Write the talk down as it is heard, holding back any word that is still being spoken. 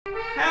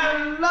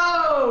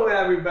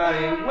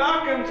everybody, and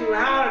welcome to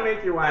How to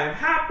Make Your Wife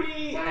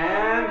Happy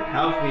and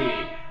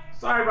Healthy.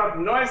 Sorry about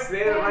the noise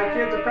today that my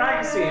kids are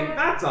practicing.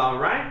 That's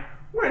alright.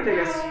 We're going to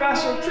take a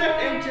special trip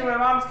into my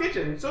mom's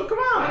kitchen, so come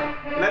on,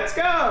 let's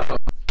go!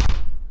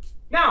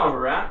 Now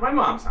we're at my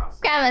mom's house.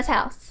 Grandma's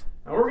house.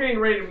 And we're getting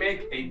ready to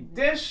make a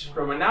dish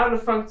from a now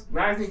defunct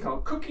magazine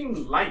called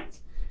Cooking Light.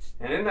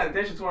 And in that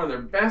dish, it's one of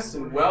their best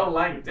and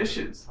well-liked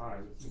dishes.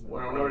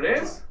 Want to know what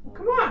it is?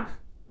 Come on,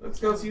 let's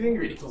go see the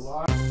ingredients.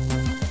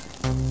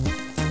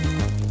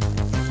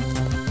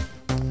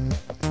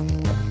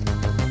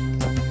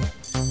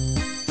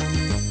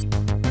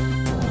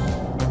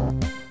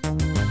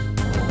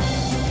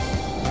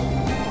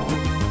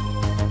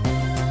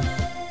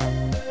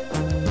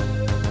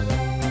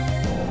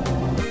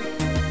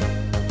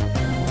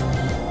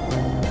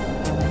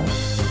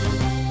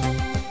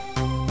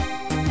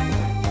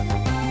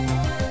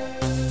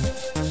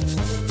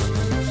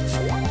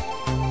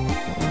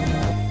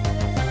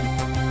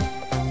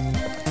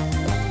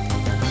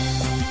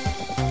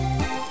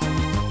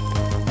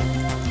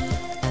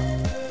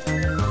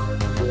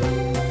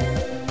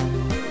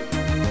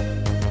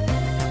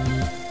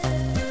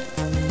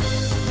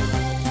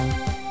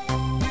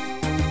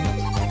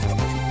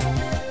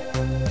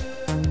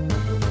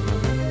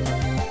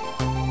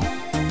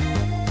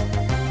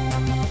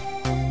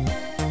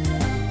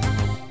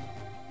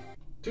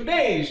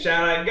 Today's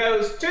shout out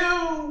goes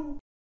to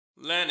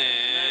Lennon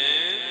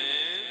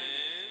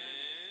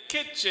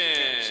Kitchen.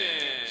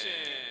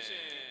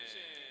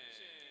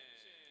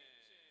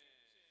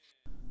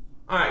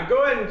 Alright,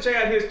 go ahead and check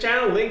out his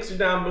channel. Links are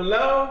down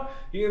below.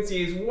 You can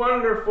see his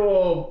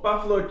wonderful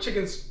buffalo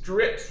chicken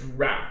strips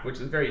wrap, which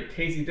is a very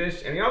tasty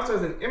dish. And he also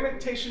has an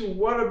imitation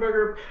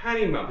Whataburger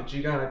patty melt that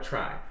you gotta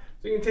try.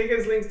 So you can take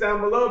his links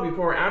down below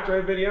before or after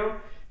a video.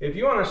 If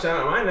you want to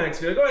shout out my next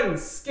video, go ahead and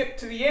skip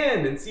to the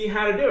end and see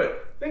how to do it.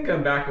 Then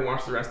come back and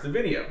watch the rest of the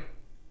video.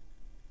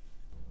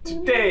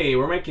 Today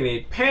we're making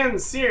a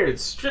pan-seared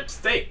strip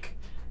steak.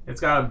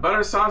 It's got a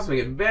butter sauce to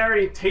make it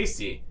very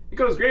tasty. It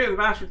goes great with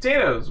mashed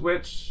potatoes,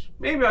 which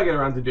maybe I'll get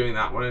around to doing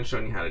that one and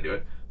showing you how to do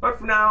it. But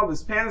for now,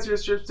 this pan-seared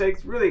strip steak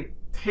is really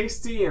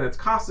tasty and it's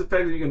cost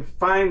effective. You can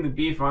find the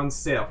beef on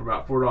sale for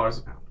about $4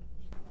 a pound.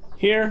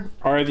 Here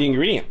are the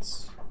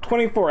ingredients.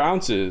 24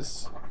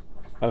 ounces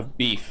of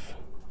beef.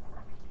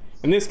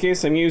 In this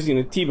case, I'm using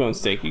a T-bone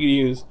steak. You could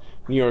use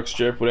New York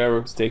strip,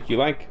 whatever steak you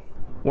like.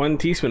 1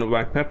 teaspoon of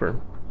black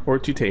pepper, or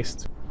to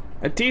taste.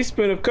 A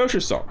teaspoon of kosher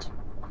salt.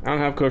 I don't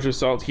have kosher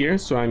salt here,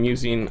 so I'm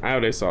using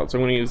iodized salt. So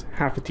I'm going to use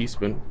half a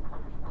teaspoon,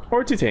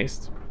 or to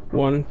taste.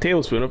 1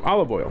 tablespoon of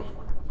olive oil.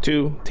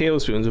 2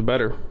 tablespoons of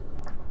butter.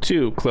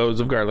 2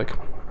 cloves of garlic.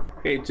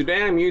 Okay,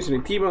 today I'm using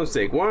a T-bone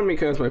steak. 1,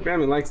 because my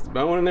family likes the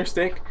bone in their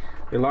steak.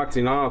 They locked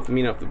in off the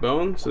meat off the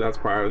bone, so that's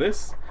part of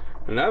this.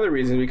 Another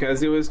reason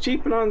because it was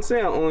cheap and on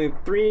sale, only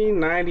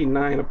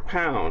 $3.99 a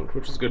pound,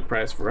 which is a good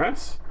price for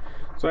us.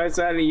 So I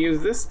decided to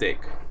use this steak.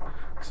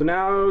 So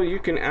now you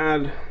can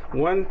add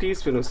 1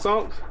 teaspoon of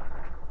salt,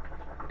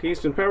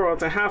 teaspoon pepper, well,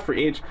 it's a half for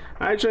each.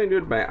 I try to do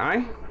it by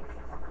eye,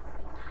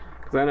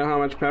 because I know how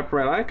much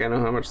pepper I like, I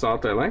know how much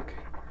salt I like.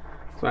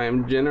 So I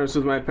am generous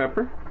with my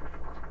pepper,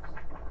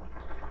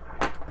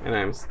 and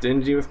I'm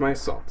stingy with my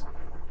salt.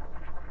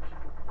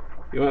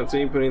 You won't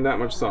see me putting that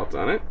much salt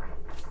on it.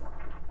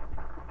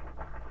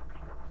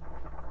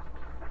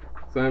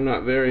 So I'm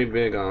not very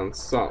big on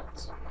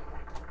salt.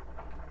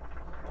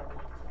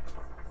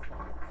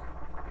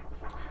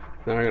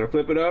 Now we're going to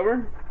flip it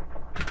over.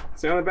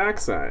 See on the back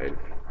side.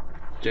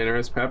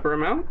 Generous pepper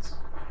amount.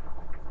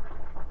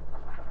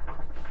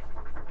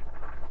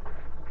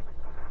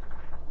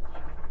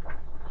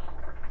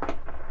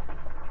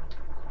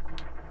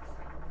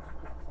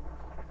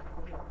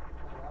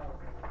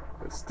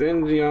 But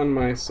stingy on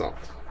my salt.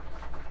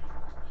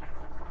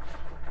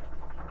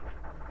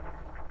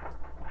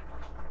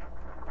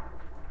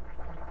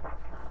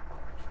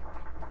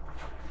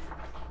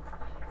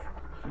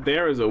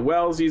 There is a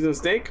well-seasoned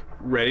steak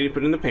ready to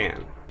put in the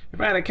pan.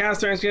 If I had a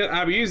cast iron skillet,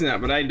 I'd be using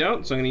that, but I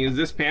don't, so I'm going to use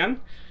this pan.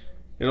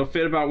 It'll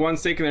fit about 1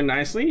 steak in there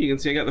nicely. You can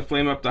see I got the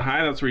flame up to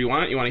high. That's where you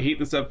want it. You want to heat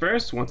this up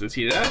first once it's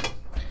heated up.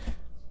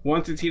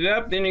 Once it's heated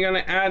up, then you're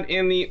going to add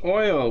in the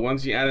oil.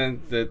 Once you add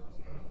in the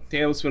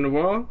tablespoon of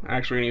oil,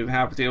 actually we're going to use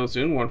half a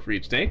tablespoon, 1 for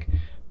each steak.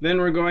 Then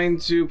we're going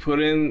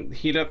to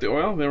heat up the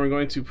oil. Then we're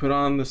going to put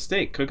on the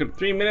steak. Cook it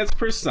 3 minutes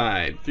per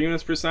side. 3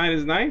 minutes per side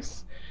is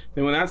nice.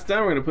 Then when that's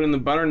done, we're going to put in the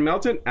butter and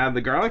melt it, add the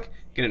garlic,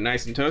 get it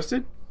nice and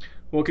toasted.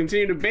 We'll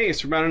continue to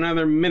baste for about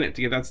another minute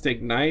to get that steak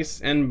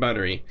nice and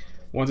buttery.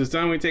 Once it's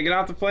done, we take it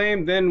off the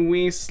flame, then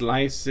we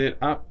slice it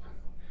up.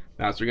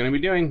 That's what we're going to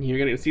be doing. You're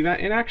going to see that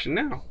in action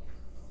now.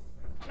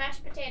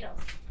 Mashed potatoes.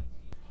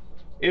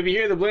 If you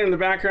hear the blend in the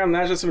background,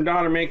 that's just my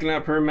daughter making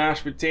up her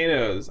mashed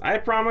potatoes. I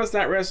promise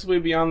that recipe will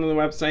be on the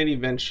website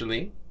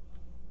eventually.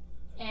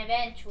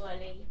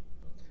 Eventually.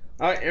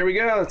 Alright, here we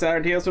go. Let's add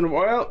our tablespoon of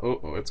oil.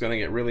 Oh, it's going to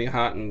get really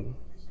hot and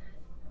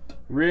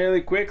really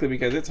quickly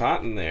because it's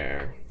hot in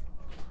there.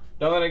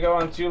 Don't let it go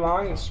on too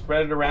long and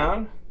spread it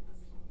around.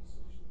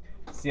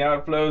 See how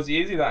it flows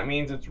easy? That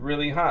means it's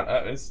really hot.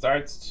 It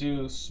starts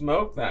to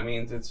smoke. That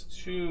means it's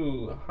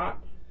too hot.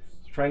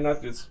 So try not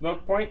to get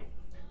smoke point.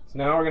 So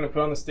now we're going to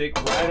put on the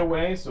steak right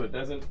away so it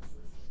doesn't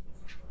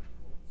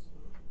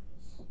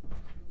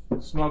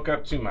smoke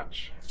up too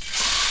much.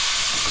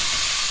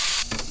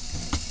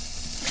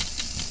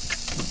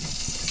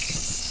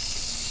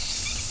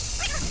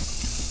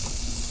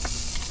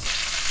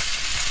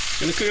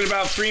 Gonna cook it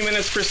about 3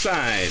 minutes per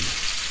side.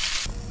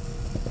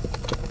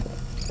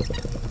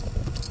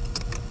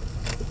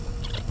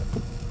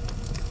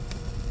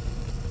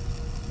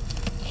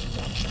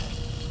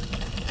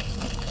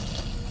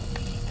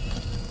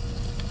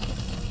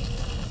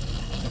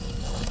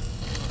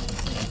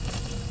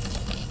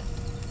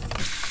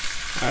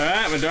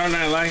 Alright, my daughter and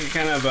I like it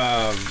kind of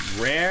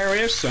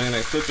rare-ish, so I'm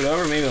gonna flip it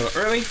over maybe a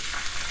little early.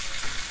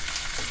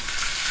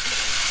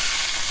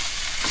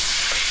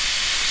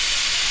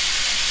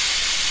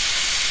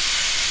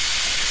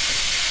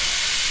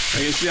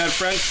 You can see that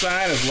front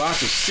side has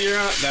lots of sear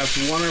on it. That's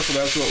wonderful.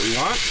 That's what we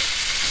want.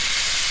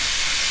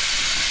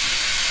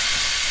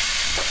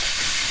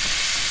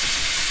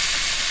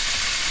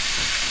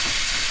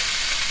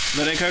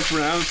 Let it cook for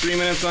another 3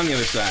 minutes on the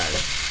other side.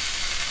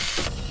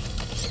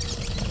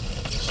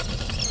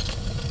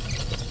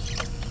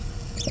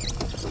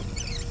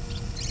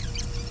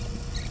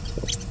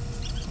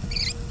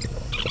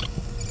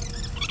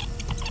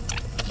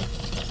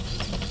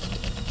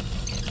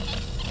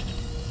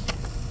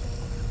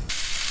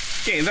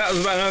 Okay, that was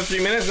about another 3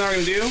 minutes. Now we're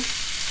going to do,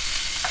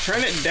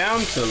 turn it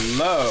down to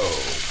low.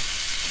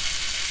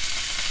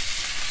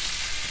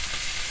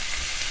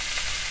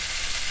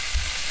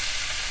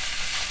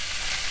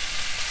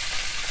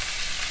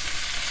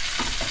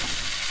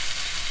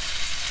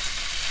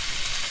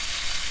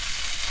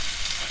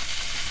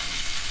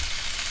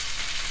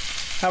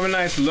 Have a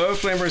nice low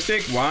flame for a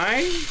steak.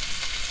 Why?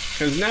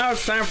 Because now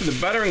it's time for the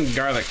butter and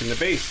garlic in the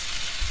base.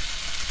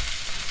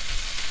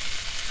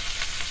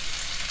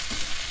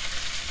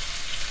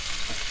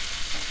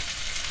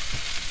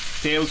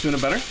 Tablespoon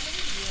of butter. Mashed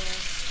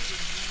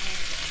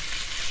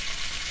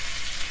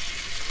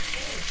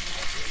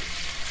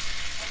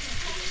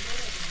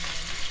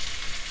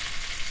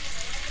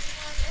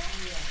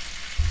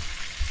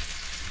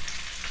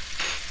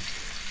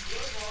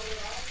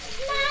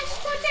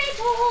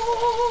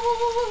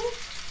potatoes.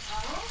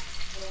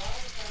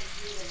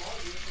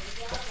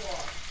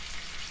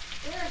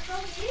 They're so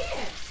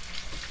in.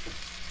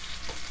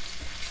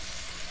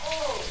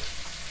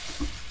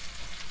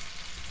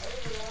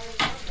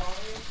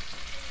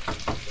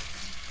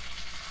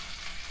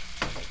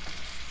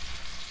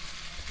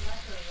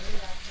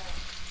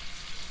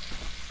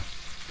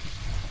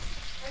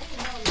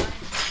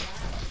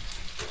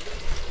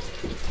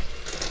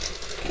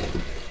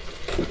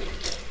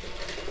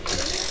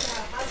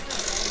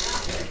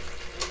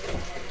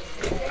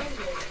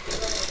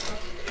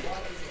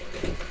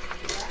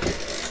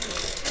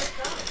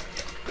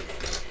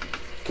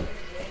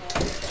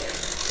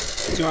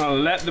 So you want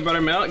to let the butter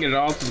melt, get it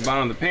all to the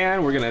bottom of the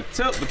pan. We're going to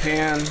tilt the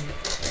pan.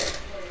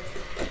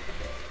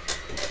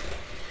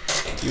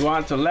 You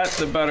want to let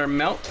the butter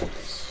melt.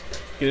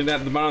 Get it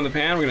at the bottom of the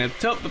pan. We're going to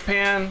tilt the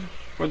pan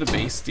for the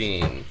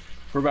basting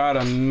for about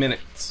a minute.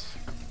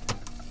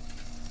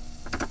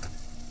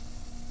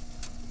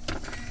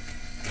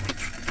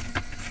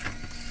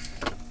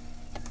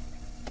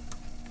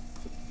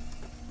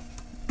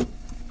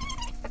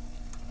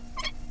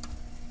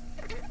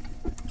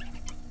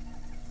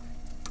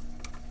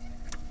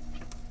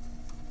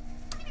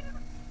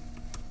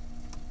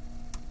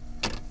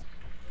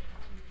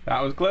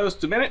 That was close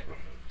to a minute.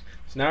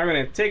 So now we're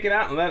going to take it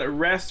out and let it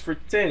rest for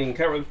 10. You can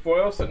cover it with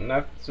foil so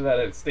that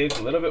it stays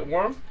a little bit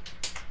warm.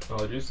 All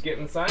the juice get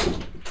inside.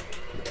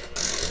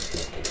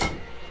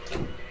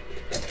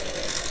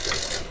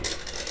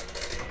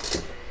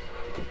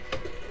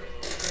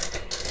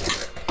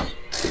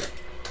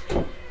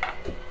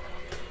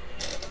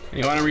 And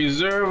you want to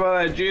reserve all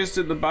that juice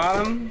at the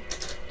bottom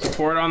to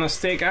pour it on the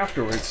steak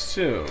afterwards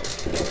too.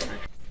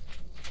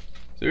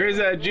 So here's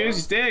that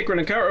juicy steak. We're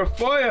going to cover it with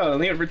foil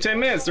and leave it for 10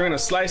 minutes. We're going to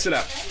slice it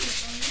up.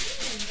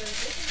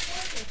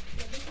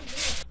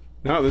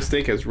 Now the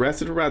steak has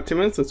rested for about 10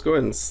 minutes. Let's go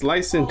ahead and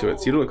slice into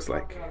it. See what it looks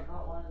like.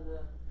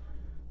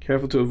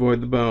 Careful to avoid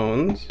the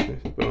bones.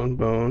 Bone,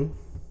 bone.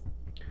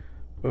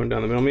 Bone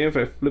down the middle. Maybe if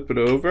I flip it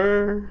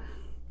over.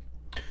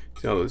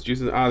 See all those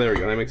juices? Ah, there we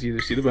go. That makes it easier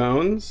to see the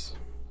bones.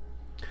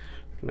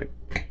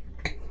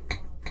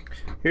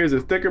 Here's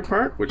the thicker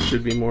part, which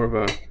should be more of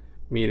a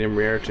medium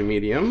rare to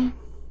medium.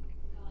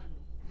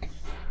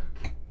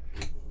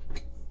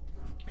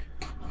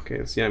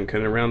 Okay, see, I'm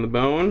cutting around the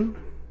bone.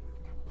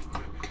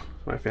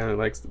 My family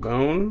likes the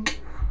bone.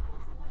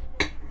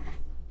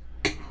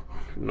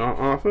 Not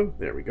off of.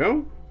 There we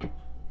go.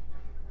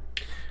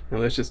 Now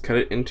let's just cut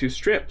it into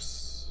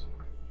strips.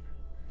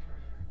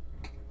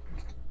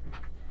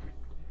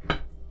 Now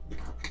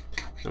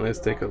let's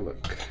take a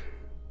look.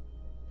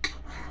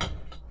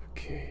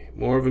 Okay,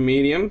 more of a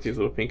medium. See this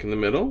little pink in the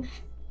middle.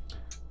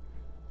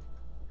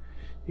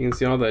 You can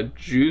see all that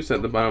juice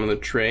at the bottom of the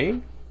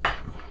tray.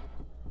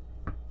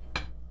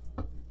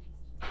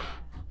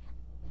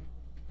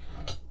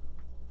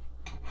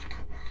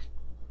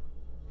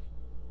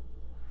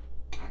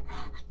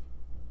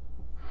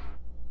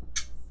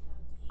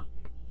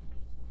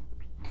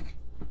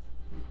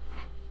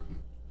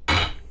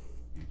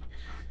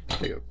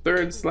 Take a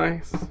third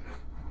slice.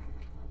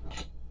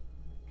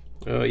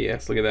 Oh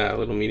yes, look at that, a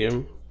little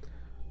medium.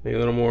 Maybe a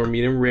little more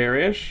medium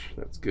rare-ish.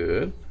 That's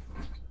good.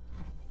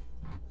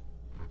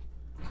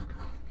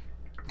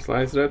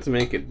 Slice it up to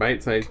make it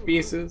bite-sized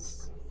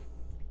pieces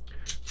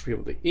for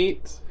people to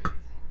eat.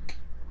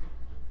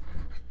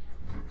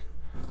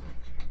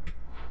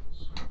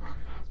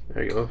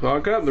 There you go. So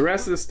I'll cut up the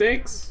rest of the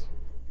steaks.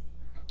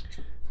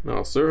 And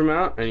I'll serve them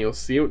out and you'll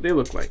see what they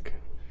look like.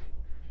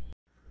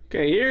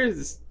 Okay, here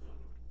is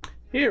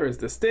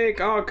the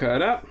steak all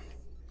cut up.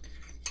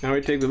 Now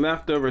we take the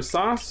leftover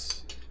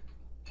sauce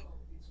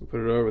and put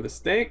it over the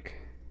steak.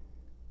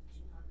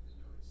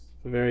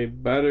 It's a very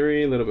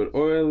buttery, a little bit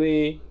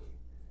oily,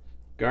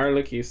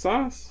 garlicky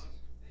sauce.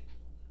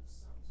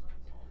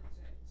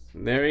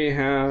 And there you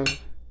have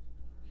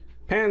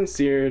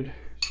pan-seared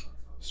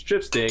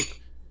strip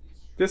steak,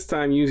 this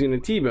time using a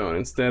T-bone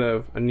instead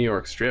of a New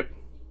York strip.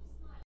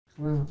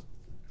 Wow.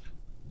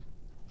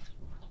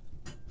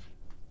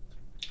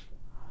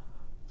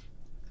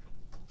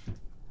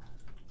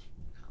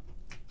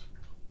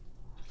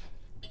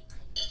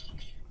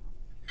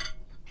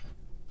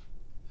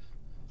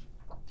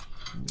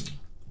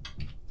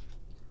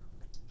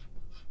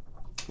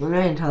 I'm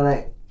not tell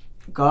that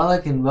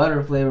garlic and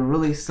butter flavor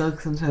really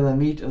sucks into the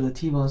meat of the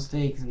T-bone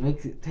steaks and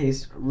makes it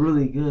taste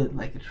really good,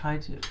 like it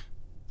tried to.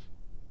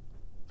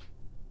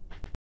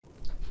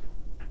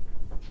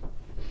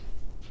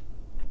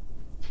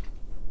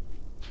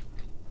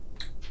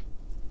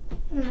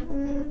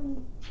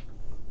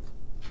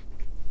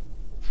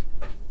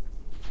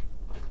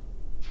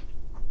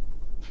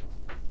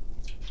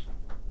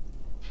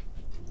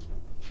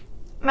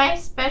 My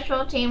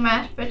specialty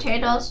mashed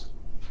potatoes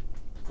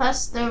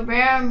plus the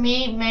rare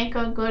meat make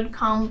a good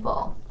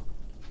combo.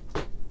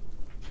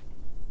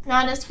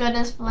 Not as good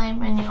as filet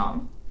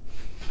mignon,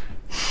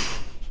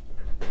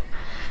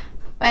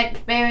 but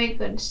very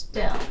good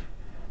still.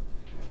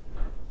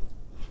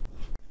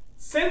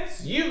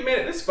 Since you've made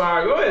it this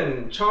far, go ahead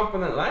and chomp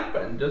on that like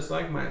button, just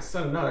like my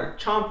son and daughter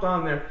chomped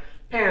on their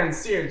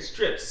pan-seared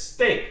strip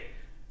steak.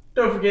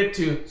 Don't forget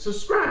to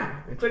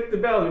subscribe and click the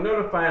bell to be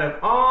notified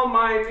of all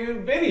my new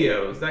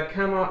videos that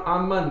come out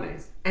on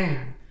Mondays.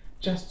 And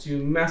just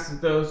to mess with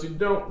those who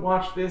don't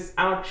watch this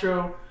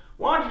outro,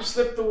 why don't you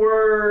slip the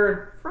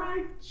word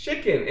fried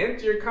chicken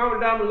into your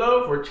comment down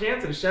below for a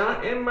chance at a shout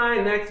out in my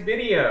next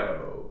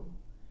video.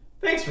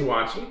 Thanks for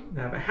watching and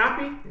have a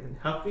happy and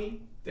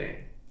healthy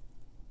day.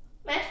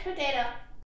 Mashed potato.